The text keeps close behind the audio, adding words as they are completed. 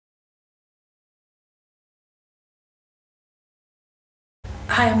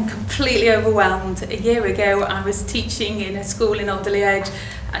I am completely overwhelmed. A year ago I was teaching in a school in Alderley Edge,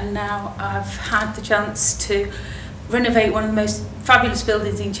 and now I've had the chance to renovate one of the most fabulous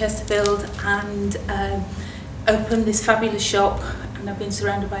buildings in Chesterfield and open this fabulous shop, and I've been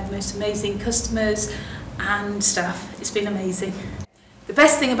surrounded by the most amazing customers and staff. It's been amazing. The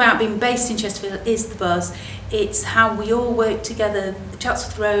best thing about being based in Chesterfield is the buzz. It's how we all work together.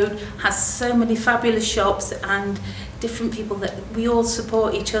 Chatsworth Road has so many fabulous shops and different people that we all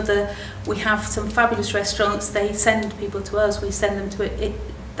support each other. We have some fabulous restaurants. They send people to us, we send them to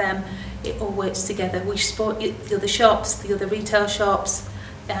them. It all works together. We support the other shops, the other retail shops,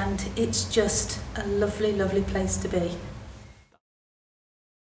 and it's just a lovely, lovely place to be.